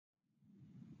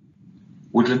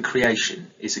Woodland creation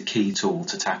is a key tool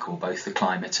to tackle both the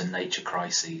climate and nature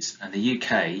crises, and the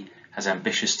UK has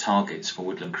ambitious targets for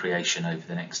woodland creation over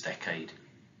the next decade.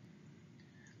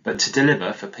 But to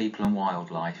deliver for people and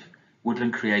wildlife,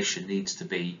 woodland creation needs to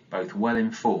be both well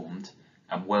informed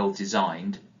and well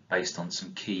designed based on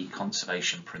some key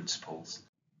conservation principles.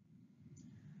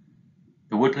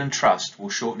 The Woodland Trust will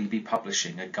shortly be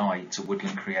publishing a guide to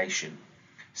woodland creation,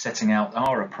 setting out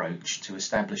our approach to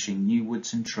establishing new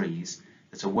woods and trees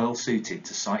that are well suited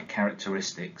to site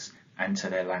characteristics and to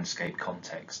their landscape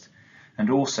context, and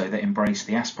also that embrace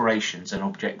the aspirations and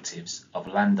objectives of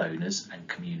landowners and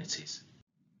communities.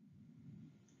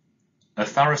 A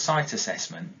thorough site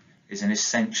assessment is an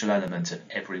essential element of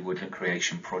every woodland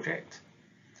creation project,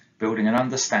 building an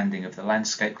understanding of the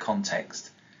landscape context,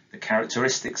 the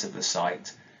characteristics of the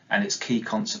site, and its key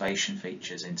conservation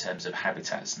features in terms of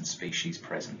habitats and species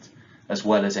present, as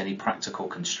well as any practical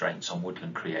constraints on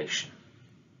woodland creation.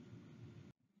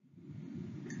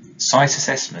 Site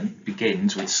assessment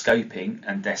begins with scoping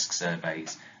and desk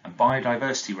surveys, and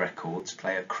biodiversity records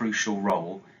play a crucial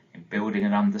role in building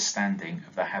an understanding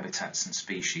of the habitats and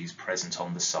species present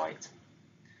on the site.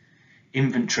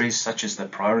 Inventories such as the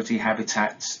priority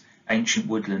habitats, ancient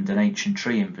woodland and ancient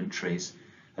tree inventories,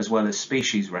 as well as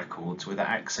species records whether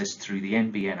accessed through the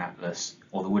NBN Atlas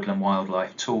or the Woodland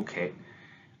Wildlife Toolkit,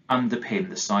 underpin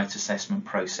the site assessment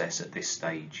process at this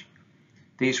stage.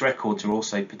 These records are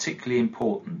also particularly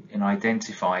important in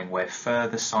identifying where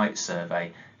further site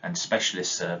survey and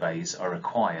specialist surveys are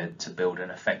required to build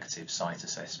an effective site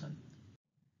assessment.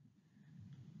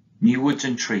 New woods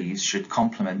and trees should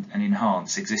complement and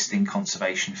enhance existing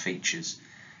conservation features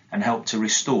and help to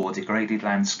restore degraded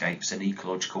landscapes and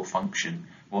ecological function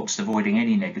whilst avoiding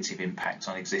any negative impact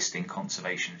on existing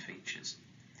conservation features.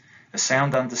 A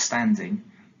sound understanding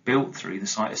built through the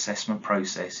site assessment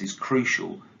process is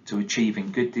crucial to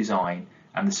achieving good design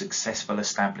and the successful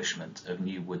establishment of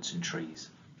new woods and trees.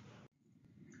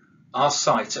 Our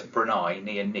site at Brunei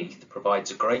near Neath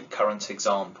provides a great current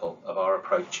example of our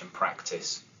approach and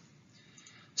practice.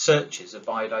 Searches of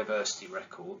biodiversity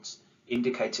records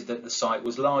indicated that the site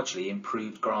was largely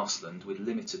improved grassland with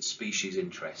limited species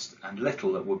interest and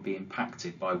little that would be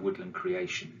impacted by woodland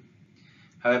creation.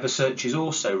 However, searches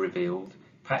also revealed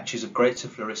patches of greater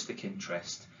floristic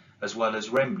interest, as well as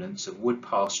remnants of wood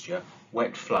pasture,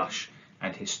 wet flush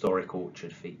and historic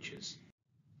orchard features.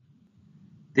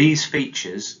 These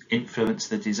features influence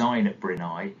the design at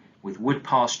Brunei, with wood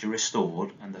pasture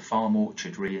restored and the farm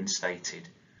orchard reinstated.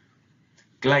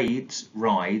 Glades,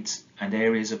 rides and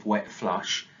areas of wet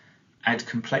flush add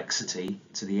complexity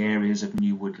to the areas of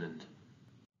new woodland.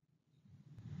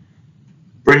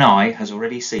 Brunei has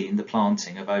already seen the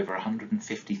planting of over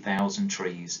 150,000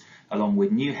 trees, along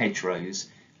with new hedgerows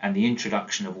and the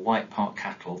introduction of white park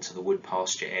cattle to the wood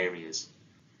pasture areas.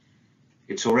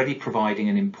 It's already providing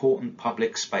an important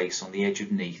public space on the edge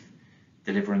of Neath,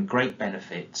 delivering great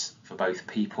benefits for both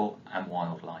people and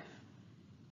wildlife.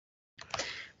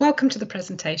 Welcome to the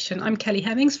presentation. I'm Kelly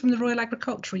Hemmings from the Royal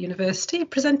Agricultural University,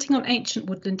 presenting on ancient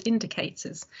woodland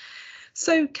indicators.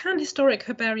 So, can historic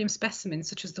herbarium specimens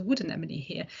such as the wood anemone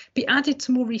here be added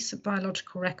to more recent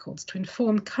biological records to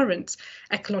inform current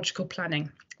ecological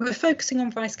planning? We're focusing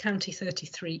on Vice County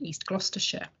 33, East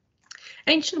Gloucestershire.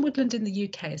 Ancient woodland in the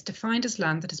UK is defined as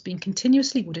land that has been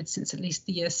continuously wooded since at least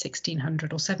the year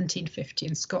 1600 or 1750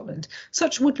 in Scotland.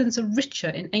 Such woodlands are richer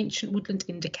in ancient woodland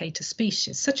indicator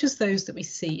species, such as those that we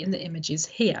see in the images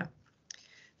here.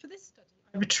 For this study,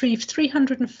 I retrieved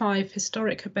 305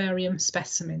 historic herbarium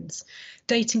specimens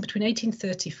dating between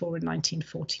 1834 and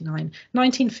 1949,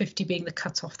 1950 being the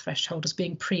cut-off threshold as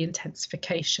being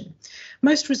pre-intensification.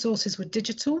 Most resources were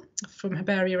digital, from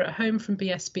Herbaria at Home from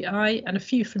BSBI and a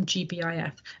few from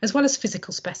GBIF, as well as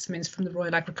physical specimens from the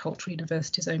Royal Agricultural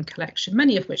University's own collection,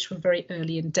 many of which were very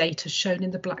early in date, as shown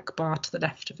in the black bar to the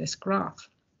left of this graph.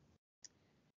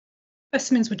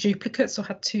 Specimens were duplicates or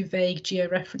had too vague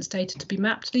georeference data to be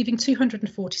mapped, leaving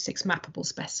 246 mappable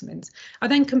specimens. I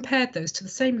then compared those to the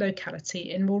same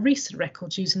locality in more recent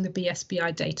records using the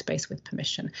BSBI database with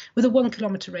permission, with a 1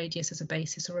 kilometre radius as a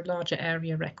basis or a larger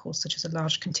area record, such as a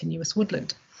large continuous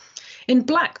woodland. In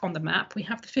black on the map, we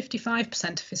have the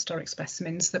 55% of historic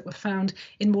specimens that were found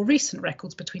in more recent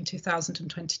records between 2000 and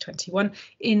 2021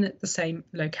 in the same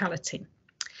locality.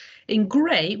 In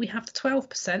grey, we have the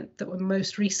 12% that were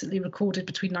most recently recorded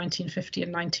between 1950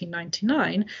 and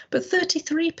 1999, but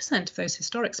 33% of those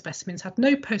historic specimens had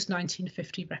no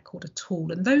post-1950 record at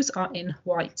all, and those are in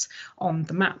white on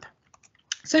the map.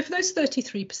 So for those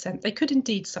 33%, they could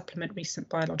indeed supplement recent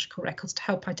biological records to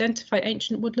help identify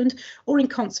ancient woodland or in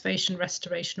conservation,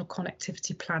 restoration or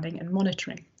connectivity planning and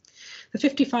monitoring. The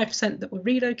 55% that were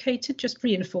relocated just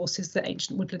reinforces that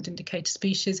ancient woodland indicator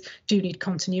species do need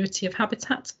continuity of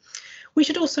habitat. We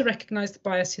should also recognise the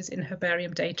biases in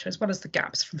herbarium data, as well as the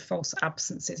gaps from false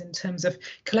absences in terms of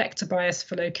collector bias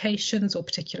for locations or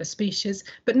particular species,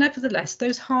 but nevertheless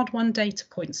those hard-won data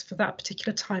points for that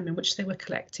particular time in which they were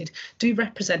collected do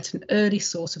represent an early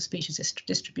source of species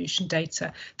distribution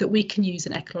data that we can use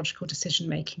in ecological decision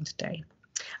making today.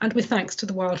 And with thanks to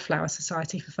the Wildflower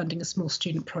Society for funding a small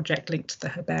student project linked to the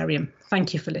herbarium.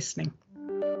 Thank you for listening.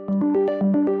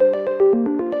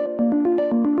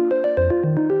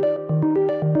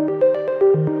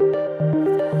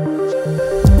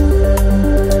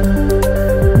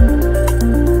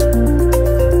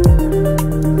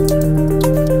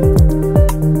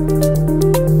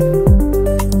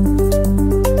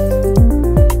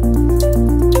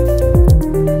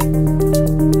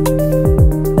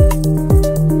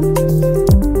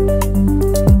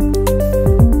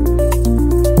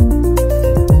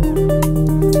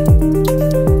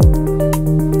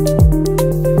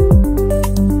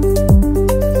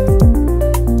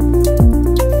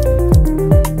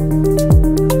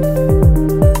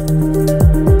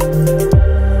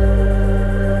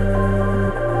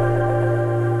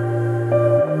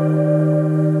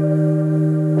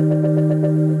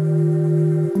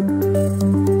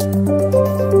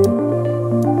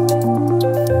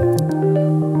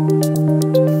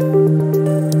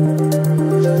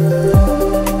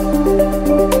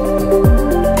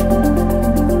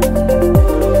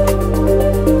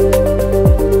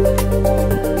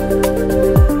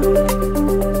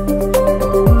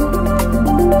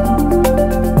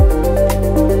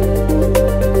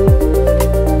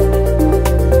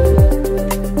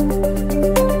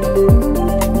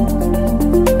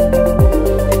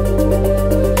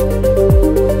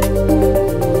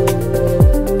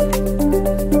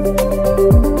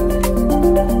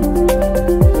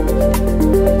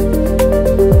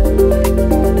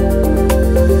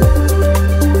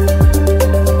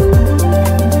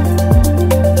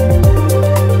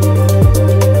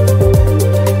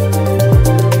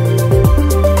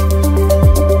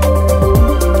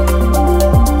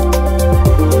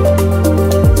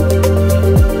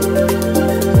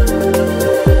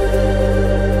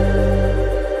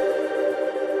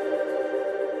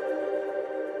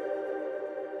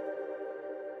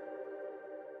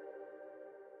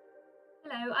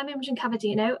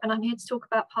 Cavadino, and I'm here to talk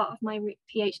about part of my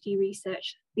PhD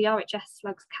research, the RHS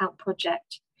Slugs Count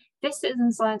project. This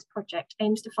citizen science project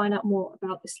aims to find out more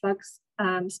about the slugs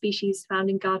species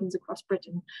found in gardens across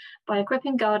Britain by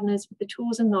equipping gardeners with the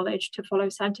tools and knowledge to follow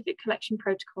scientific collection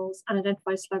protocols and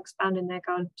identify slugs found in their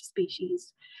garden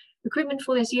species. Recruitment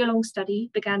for this year-long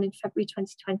study began in February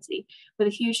 2020 with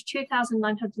a huge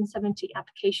 2,970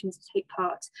 applications to take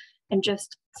part and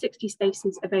just 60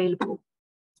 spaces available.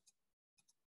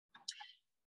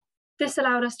 This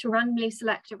allowed us to randomly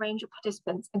select a range of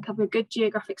participants and cover a good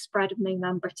geographic spread of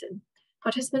mainland Britain.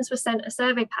 Participants were sent a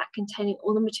survey pack containing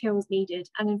all the materials needed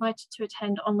and invited to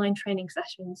attend online training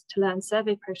sessions to learn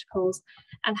survey protocols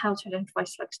and how to identify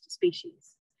slugs to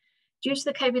species. Due to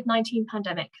the COVID-19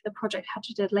 pandemic, the project had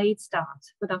a delayed start,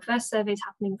 with our first surveys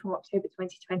happening from October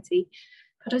 2020.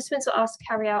 Participants were asked to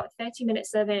carry out a 30-minute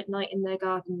survey at night in their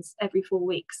gardens every 4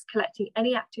 weeks, collecting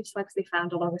any active slugs they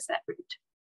found along a set route.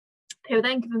 They were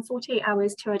then given 48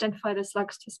 hours to identify the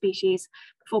slugs to species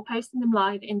before posting them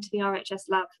live into the RHS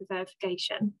lab for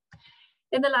verification.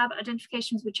 In the lab,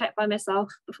 identifications were checked by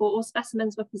myself before all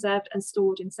specimens were preserved and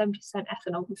stored in 70%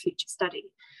 ethanol for future study.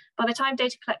 By the time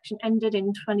data collection ended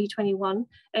in 2021,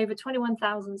 over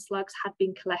 21,000 slugs had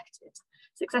been collected,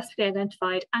 successfully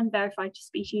identified and verified to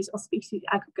species or species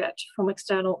aggregate from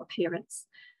external appearance.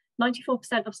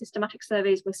 94% of systematic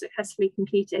surveys were successfully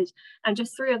completed, and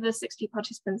just 3 of the 60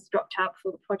 participants dropped out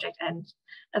before the project ended,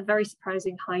 a very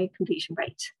surprising high completion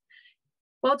rate.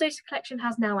 While data collection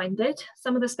has now ended,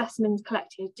 some of the specimens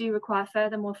collected do require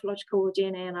further morphological or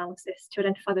DNA analysis to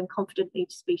identify them confidently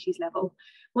to species level.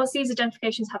 Once these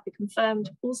identifications have been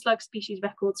confirmed, all slug species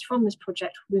records from this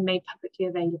project will be made publicly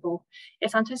available.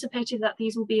 It's anticipated that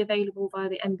these will be available via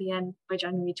the NBN by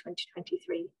January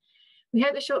 2023. We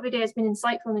hope the short video has been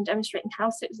insightful in demonstrating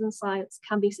how citizen science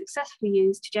can be successfully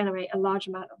used to generate a large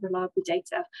amount of reliable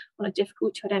data on a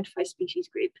difficult to identify species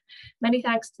group. Many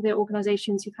thanks to the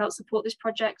organisations who've helped support this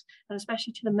project, and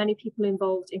especially to the many people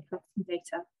involved in collecting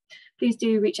data. Please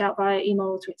do reach out via email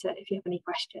or Twitter if you have any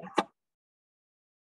questions.